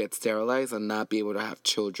trans people get sterilized and not be able to have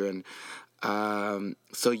children.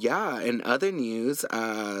 So yeah, in other news,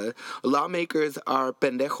 lawmakers are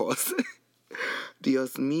pendejos.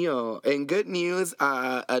 Dios mío. In good news,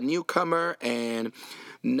 a newcomer and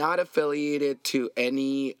not affiliated to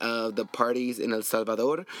any of the parties in El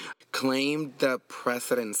Salvador claimed the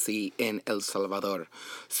presidency in El Salvador.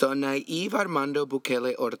 So Nayib Armando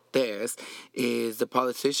Bukele Ortiz is the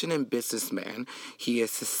politician and businessman. He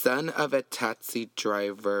is the son of a taxi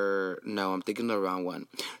driver. No, I'm thinking the wrong one.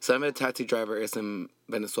 Son of a taxi driver is in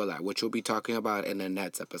Venezuela, which we'll be talking about in the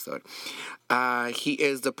next episode. He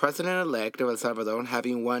is the president-elect of El Salvador,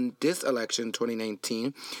 having won this election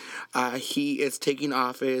 2019. He is taking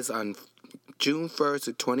office on June 1st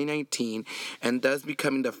of 2019, and thus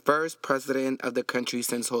becoming the first president of the country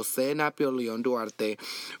since Jose Napoleon Duarte,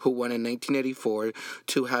 who won in 1984,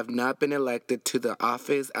 to have not been elected to the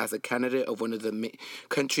office as a candidate of one of the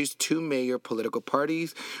country's two major political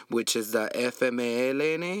parties, which is the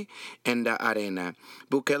FMLN and the Arena.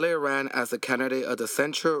 Bukele ran as a candidate of the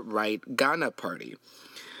center-right Ghana Party.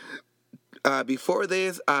 Before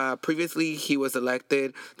this, previously he was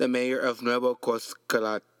elected the mayor of Nuevo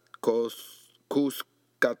Cuscatlan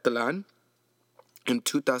in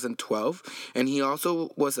 2012, and he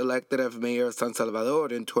also was elected as mayor of San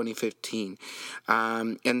Salvador in 2015.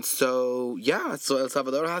 And so, yeah, so El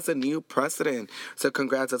Salvador has a new president. So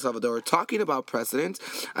congrats, El Salvador. Talking about presidents,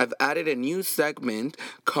 I've added a new segment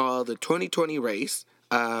called the 2020 Race,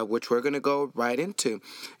 which we're going to go right into.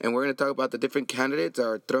 And we're going to talk about the different candidates that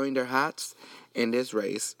are throwing their hats in this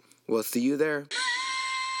race. We'll see you there.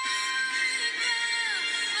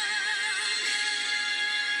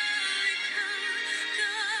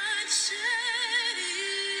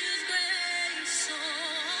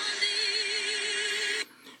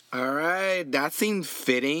 All right, that seemed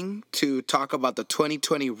fitting to talk about the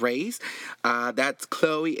 2020 race. That's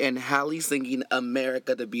Chloe and Halle singing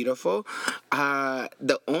America the Beautiful.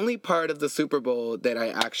 The only part of the Super Bowl that I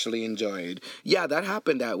actually enjoyed. Yeah, that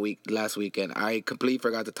happened last weekend. I completely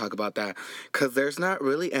forgot to talk about that because there's not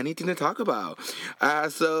really anything to talk about.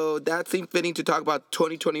 So that seemed fitting to talk about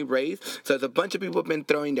 2020 race. So there's a bunch of people have been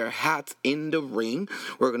throwing their hats in the ring.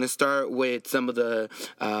 We're going to start with some of the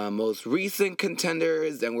most recent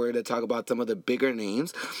contenders, and we're going to talk about some of the bigger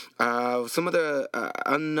names. Some of the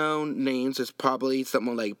unknown names is probably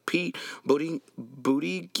someone like Pete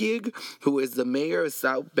Buttigieg, who is the mayor of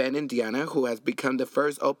South Bend, Indiana, who has become the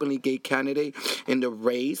first openly gay candidate in the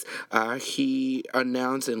race. He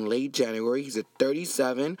announced in late January. He's at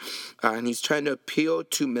 37, and he's trying to appeal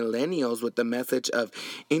to millennials with the message of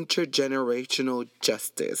intergenerational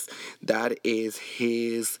justice. That is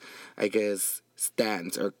his, I guess,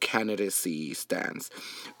 stance or candidacy stance.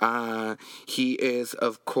 He is,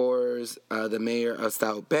 of course, the mayor of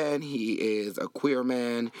South Bend. He is a queer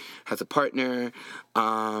man, has a partner.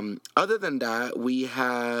 Other than that, we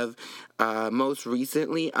have most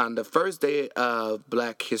recently on the first day of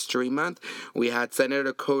Black History Month, we had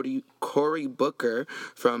Senator Cory Booker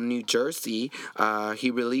from New Jersey. He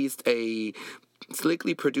released a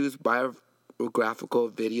slickly produced autobiographical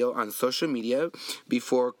video on social media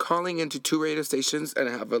before calling into 2 radio stations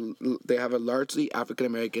and they have a largely African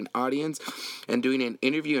American audience, and doing an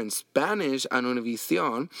interview in Spanish on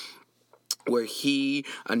Univision, where he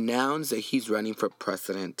announced that he's running for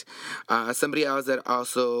president. Somebody else that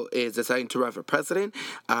also is deciding to run for president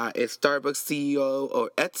is Starbucks CEO,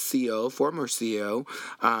 or ex-CEO, former CEO,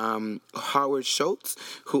 Howard Schultz,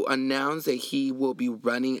 who announced that he will be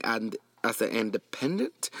running as an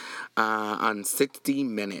independent on 60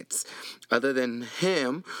 Minutes. Other than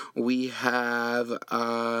him, we have,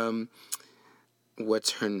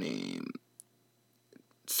 what's her name?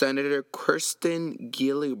 Senator Kirsten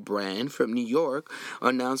Gillibrand from New York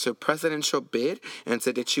announced her presidential bid and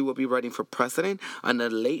said that she will be running for president on The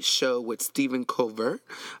Late Show with Stephen Colbert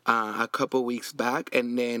a couple weeks back.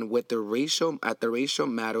 And then at the Rachel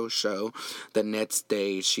Maddow show the next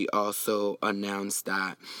day, she also announced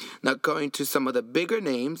that. Now, going to some of the bigger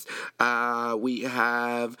names, we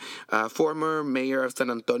have former mayor of San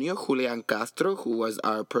Antonio, Julian Castro, who was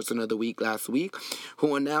our person of the week last week,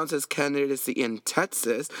 who announced his candidacy in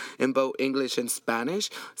Texas in both English and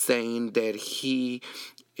Spanish, saying that he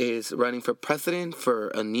is running for president for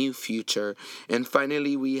a new future. And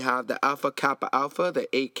finally, we have the Alpha Kappa Alpha, the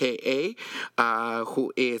AKA,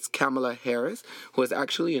 who is Kamala Harris, who was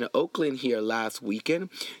actually in Oakland here last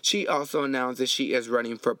weekend. She also announced that she is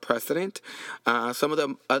running for president. Some of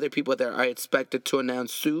the other people that are expected to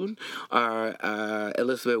announce soon are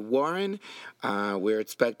Elizabeth Warren. We're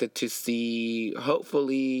expected to see,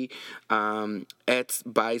 hopefully,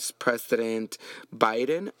 ex-Vice President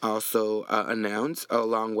Biden also announce,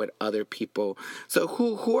 along with other people. So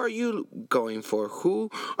who are you going for?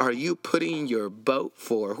 Who are you putting your vote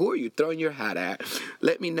for? Who are you throwing your hat at?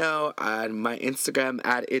 Let me know on my Instagram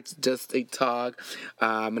at It's Just a Talk.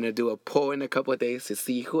 I'm going to do a poll in a couple of days to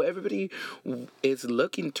see who everybody is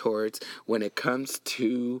looking towards when it comes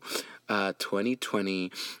to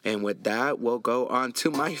 2020. And with that, we'll go on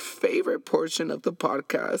to my favorite portion of the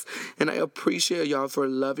podcast. And I appreciate y'all for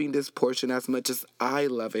loving this portion as much as I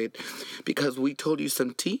love it, because we told you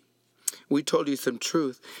some tea, we told you some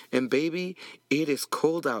truth, and baby, it is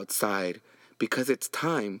cold outside because it's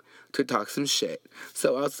time to talk some shit.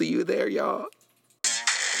 So I'll see you there, y'all.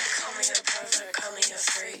 Call me a pervert, call me a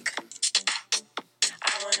freak.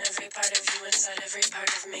 I want every part of you inside every part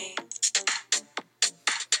of me.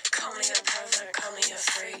 Call me a pervert, call me a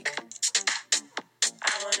freak.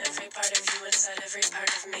 I want every part of you inside every part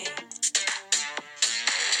of me.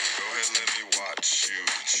 Go ahead and let me watch you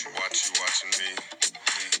watching me.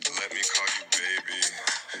 Let me call you baby.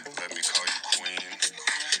 Let me call you queen.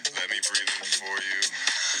 Let me breathe in for you.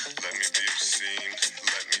 Let me be obscene.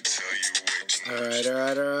 Let me tell you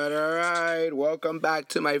All right. Welcome back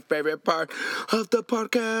to my favorite part of the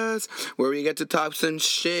podcast, where we get to talk some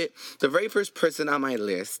shit. The very first person on my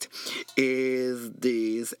list is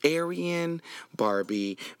this Aryan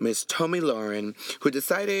Barbie, Miss Tomi Lahren, who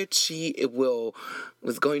decided she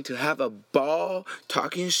was going to have a ball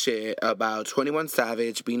talking shit about 21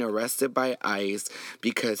 Savage being arrested by ICE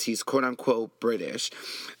because he's quote-unquote British.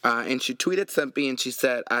 And she tweeted something and she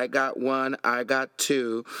said, I got one, I got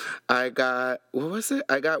two, I got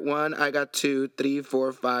 1, I got 2, 3,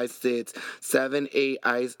 4, 5, 6, 7, 8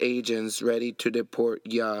 ICE agents ready to deport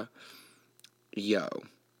ya. Yo.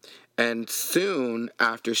 And soon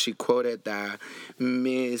after she quoted that,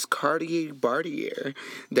 Ms. Cartier Bartier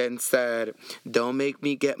then said, don't make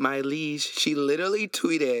me get my leash. She literally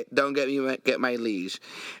tweeted, don't get my leash.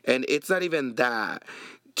 And it's not even that.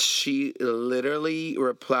 She literally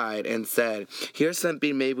replied and said, here's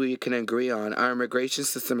something maybe we can agree on. Our immigration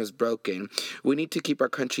system is broken. We need to keep our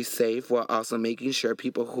country safe while also making sure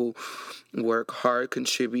people who work hard,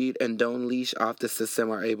 contribute, and don't leash off the system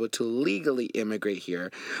are able to legally immigrate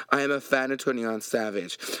here. I am a fan of 21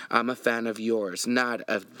 Savage. I'm a fan of yours, not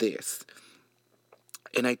of this.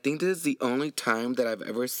 And I think this is the only time that I've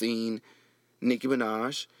ever seen Nicki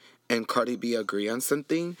Minaj and Cardi B agree on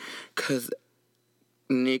something, because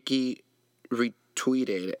Nicki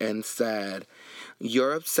retweeted and said,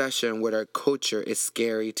 your obsession with our culture is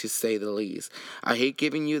scary, to say the least. I hate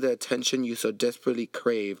giving you the attention you so desperately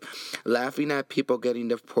crave, laughing at people getting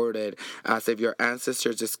deported as if your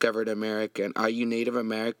ancestors discovered America. Are you Native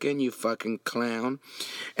American, you fucking clown?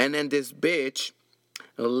 And then this bitch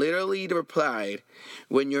literally replied,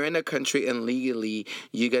 when you're in a country and legally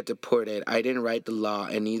you get deported, I didn't write the law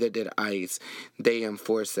and neither did ICE. They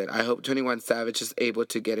enforce it. I hope 21 Savage is able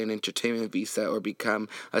to get an entertainment visa or become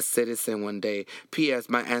a citizen one day. P.S.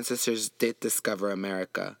 My ancestors did discover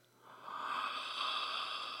America.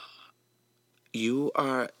 You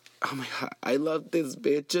are Oh my god, I love this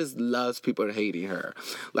bitch. Just loves people hating her.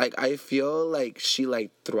 Like, I feel like she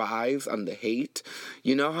like thrives on the hate.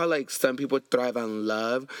 You know how like some people thrive on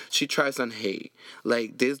love? She thrives on hate.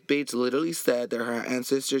 Like, this bitch literally said that her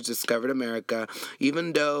ancestors discovered America,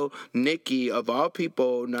 even though Nicki, of all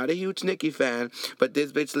people, not a huge Nicki fan, but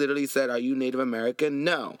this bitch literally said, "Are you Native American?"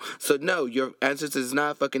 No. So no, your ancestors did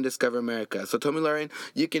not fucking discover America. So Tomi Lahren,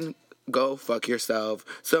 you can go fuck yourself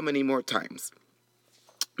so many more times.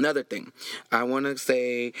 Another thing, I want to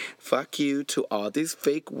say fuck you to all these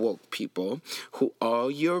fake woke people who all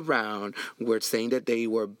year round were saying that they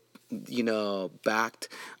were, backed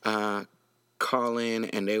Colin,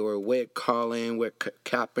 and they were with Colin, with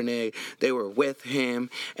Kaepernick. They were with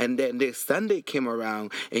him. And then this Sunday came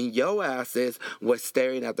around, and yo asses was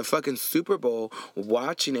staring at the fucking Super Bowl,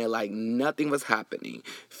 watching it like nothing was happening.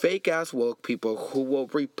 Fake ass woke people who will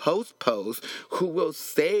repost posts, who will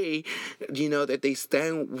say, that they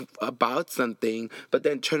stand about something, but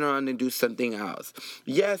then turn around and do something else.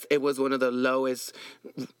 Yes, it was one of the lowest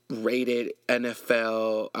rated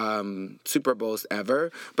NFL Super Bowls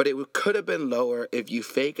ever, but it could have been lower if you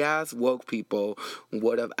fake ass woke people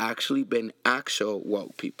would have actually been actual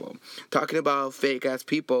woke people. Talking about fake ass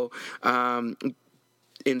people,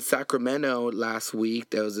 in Sacramento last week,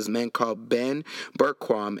 there was this man called Ben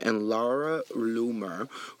Bergquam and Laura Loomer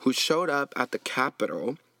who showed up at the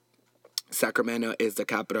Capitol. Sacramento is the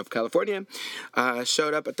capital of California,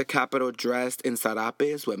 showed up at the Capitol dressed in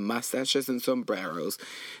sarapes with mustaches and sombreros,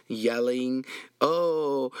 yelling,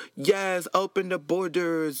 "Oh, yes, open the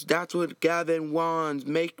borders. That's what Gavin wants.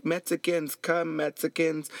 Make Mexicans come,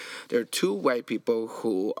 Mexicans." There are two white people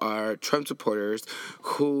who are Trump supporters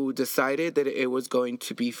who decided that it was going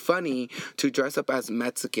to be funny to dress up as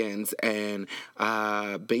Mexicans and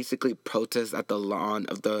basically protest at the lawn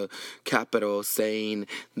of the Capitol, saying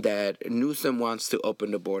that Newsom wants to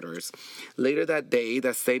open the borders. Later that day,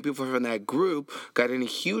 the same people from that group got in a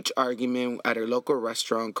huge argument at a local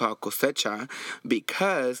restaurant called Cosecha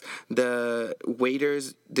because the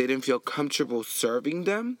waiters didn't feel comfortable serving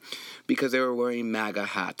them because they were wearing MAGA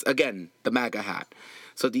hats. Again, the MAGA hat.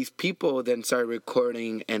 So these people then started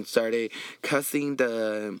recording and started cussing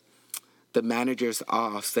the managers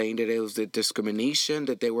off, saying that it was a discrimination,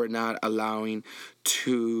 that they were not allowing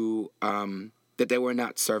to that they were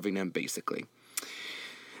not serving them, basically.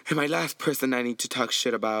 And my last person I need to talk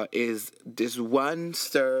shit about is this one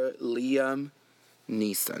Sir Liam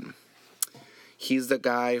Neeson. He's the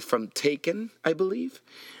guy from Taken, I believe.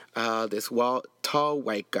 This tall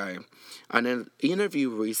white guy. On an interview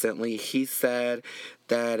recently, he said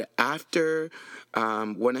that after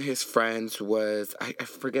one of his friends was, I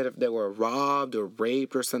forget if they were robbed or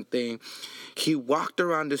raped or something, he walked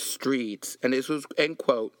around the streets, and this was, end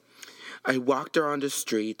quote, "I walked around the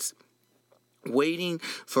streets waiting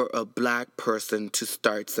for a black person to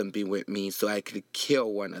start something with me so I could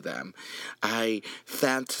kill one of them. I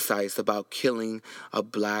fantasized about killing a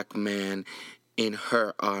black man in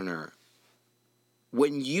her honor."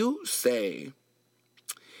 When you say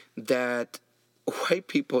that white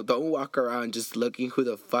people don't walk around just looking who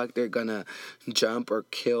the fuck they're gonna jump or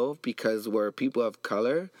kill because we're people of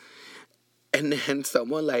color, and then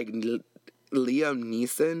someone like Liam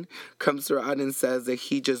Neeson comes around and says that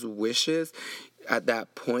he just wishes at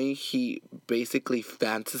that point he basically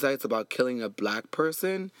fantasized about killing a black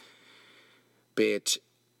person, bitch,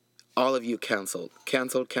 all of you canceled.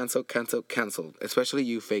 Canceled, canceled, canceled, canceled. Especially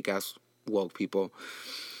you fake ass woke people.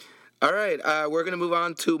 All right, we're going to move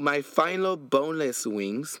on to my final boneless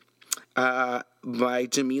wings. By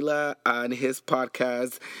Jamila on his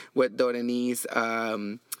podcast with Doranice,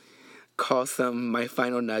 calls them my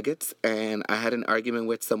final nuggets, and I had an argument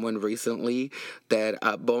with someone recently that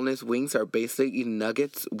boneless wings are basically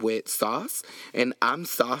nuggets with sauce, and I'm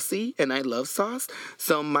saucy and I love sauce.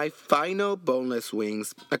 So my final boneless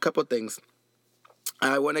wings, a couple things.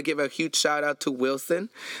 I want to give a huge shout out to Wilson,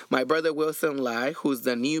 my brother Wilson Lai, who's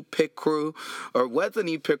the new pit crew, or was the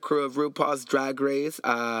new pit crew of RuPaul's Drag Race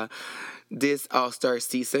this All-Star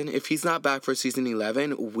season. If he's not back for season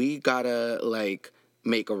 11, we gotta,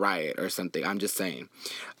 make a riot or something. I'm just saying.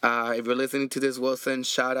 If you're listening to this, Wilson,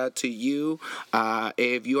 shout out to you.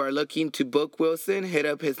 If you are looking to book Wilson, hit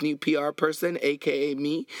up his new PR person, aka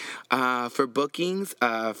me, for bookings,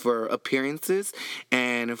 for appearances,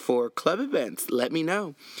 and for club events. Let me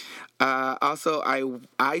know. Also,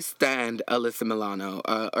 I stand Alyssa Milano.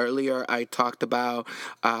 Earlier, I talked about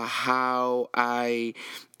how I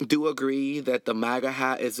do agree that the MAGA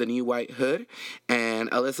hat is the new white hood, and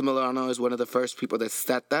Alyssa Milano is one of the first people that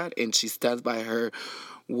said that, and she stands by her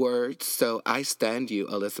words. So I stand you,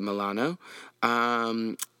 Alyssa Milano.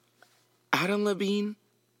 Adam Levine,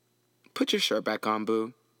 Put your shirt back on,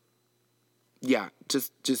 boo. Yeah,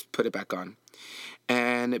 just put it back on.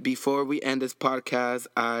 And before we end this podcast,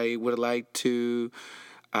 I would like to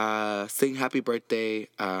sing happy birthday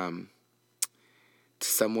to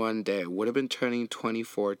someone that would have been turning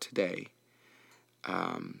 24 today.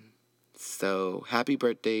 So happy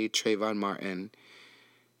birthday, Trayvon Martin.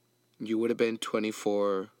 You would have been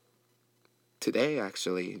 24 today,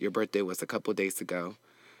 actually. Your birthday was a couple days ago.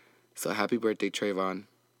 So happy birthday, Trayvon.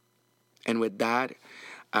 And with that,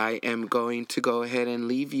 I am going to go ahead and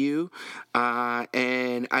leave you.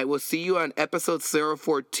 And I will see you on episode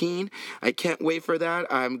 014. I can't wait for that.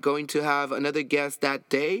 I'm going to have another guest that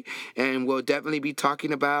day. And we'll definitely be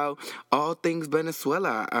talking about all things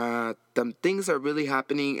Venezuela. Some things are really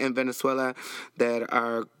happening in Venezuela that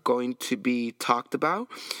are going to be talked about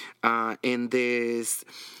in the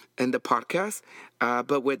podcast.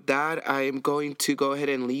 But with that, I am going to go ahead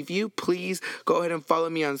and leave you. Please go ahead and follow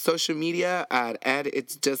me on social media at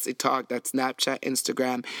It's Just a Talk. That's Snapchat,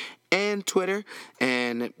 Instagram, and Twitter.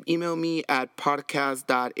 And email me at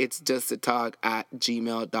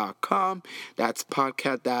podcast.itsjustatalk@gmail.com. That's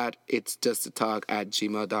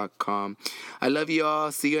podcast.itsjustatalk@gmail.com. I love you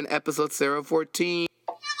all. See you in episode 014.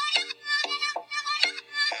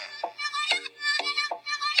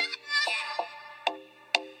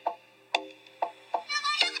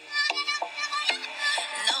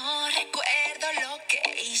 No recuerdo lo que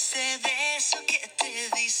hice de eso que te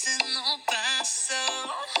dicen no pasó,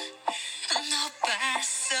 no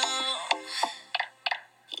pasó.